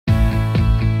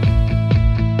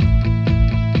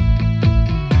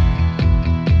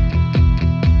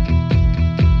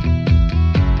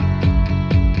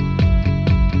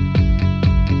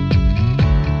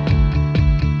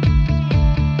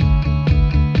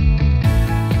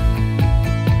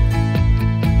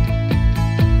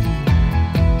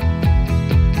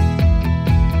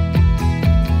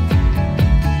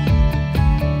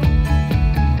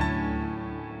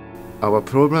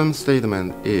problem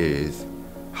statement is,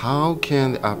 how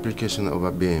can the application of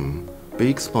a BIM be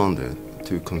expanded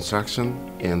to construction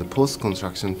and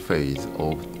post-construction phase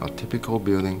of a typical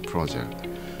building project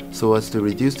so as to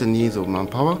reduce the needs of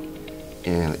manpower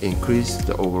and increase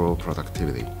the overall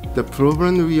productivity? The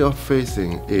problem we are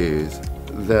facing is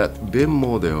that BIM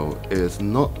model is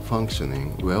not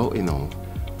functioning well enough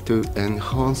to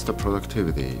enhance the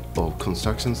productivity of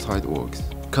construction site works.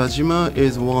 KAJIMA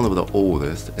is one of the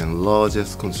oldest and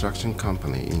largest construction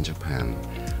company in Japan,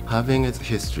 having its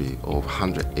history of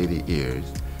 180 years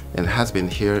and has been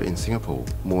here in Singapore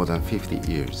more than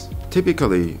 50 years.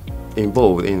 Typically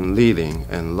involved in leading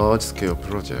and large-scale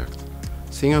projects,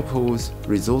 Singapore's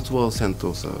Resort World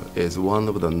Sentosa is one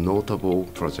of the notable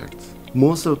projects.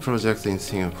 Most of the projects in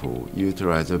Singapore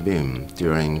utilize a BIM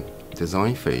during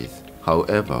design phase.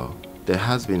 However, there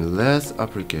has been less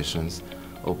applications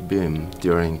of BIM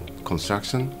during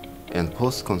construction and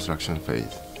post-construction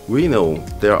phase. We know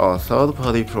there are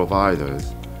third-party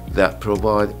providers that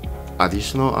provide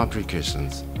additional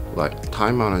applications like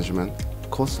time management,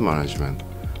 cost management,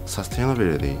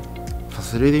 sustainability,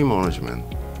 facility management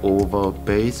over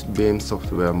base BIM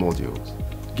software modules.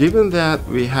 Given that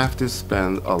we have to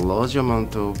spend a large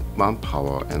amount of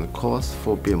manpower and cost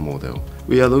for BIM model,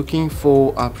 we are looking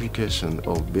for application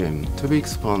of BIM to be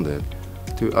expanded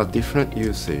to a different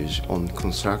usage on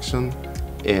construction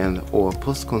and or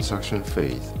post-construction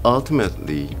phase,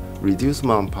 ultimately reduce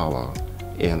manpower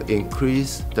and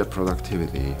increase the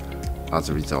productivity as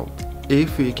a result.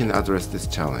 If we can address this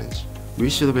challenge,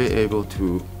 we should be able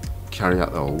to carry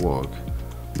out our work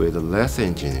with less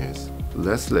engineers,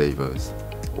 less laborers,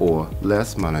 or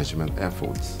less management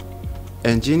efforts.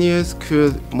 Engineers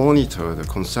could monitor the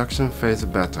construction phase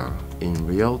better in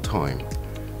real time,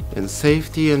 and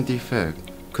safety and defect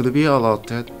could be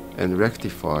alerted and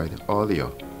rectified earlier.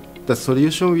 The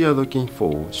solution we are looking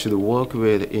for should work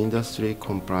with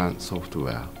industry-compliant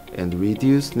software and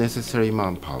reduce necessary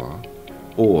manpower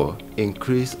or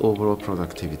increase overall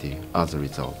productivity as a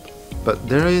result. But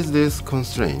there is this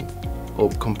constraint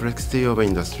of complexity of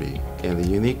industry and the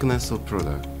uniqueness of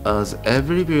product. As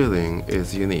every building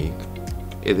is unique,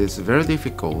 it is very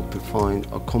difficult to find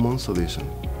a common solution.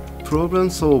 Problem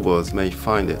solvers may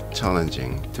find it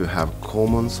challenging to have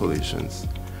common solutions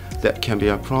that can be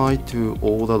applied to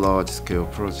all the large-scale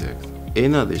projects.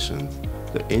 In addition,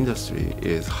 the industry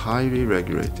is highly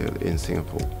regulated in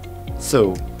Singapore.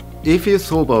 So, if you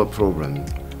solve our problem,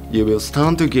 you will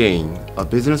stand to gain a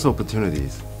business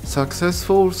opportunities.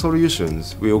 Successful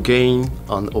solutions will gain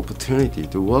an opportunity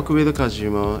to work with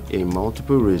KAJIMA in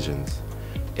multiple regions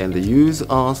and use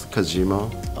us KAJIMA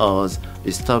as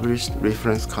established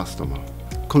reference customer.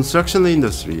 Construction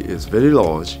industry is very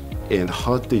large and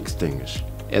hard to extinguish,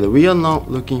 and we are not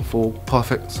looking for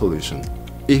perfect solution.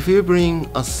 If you bring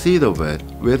a seed of it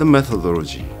with a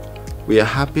methodology, we are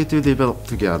happy to develop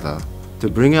together to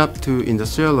bring up to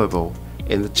industrial level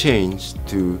and change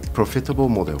to profitable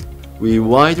model. We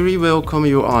widely welcome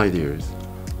your ideas,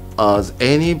 as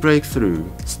any breakthrough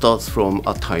starts from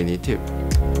a tiny tip.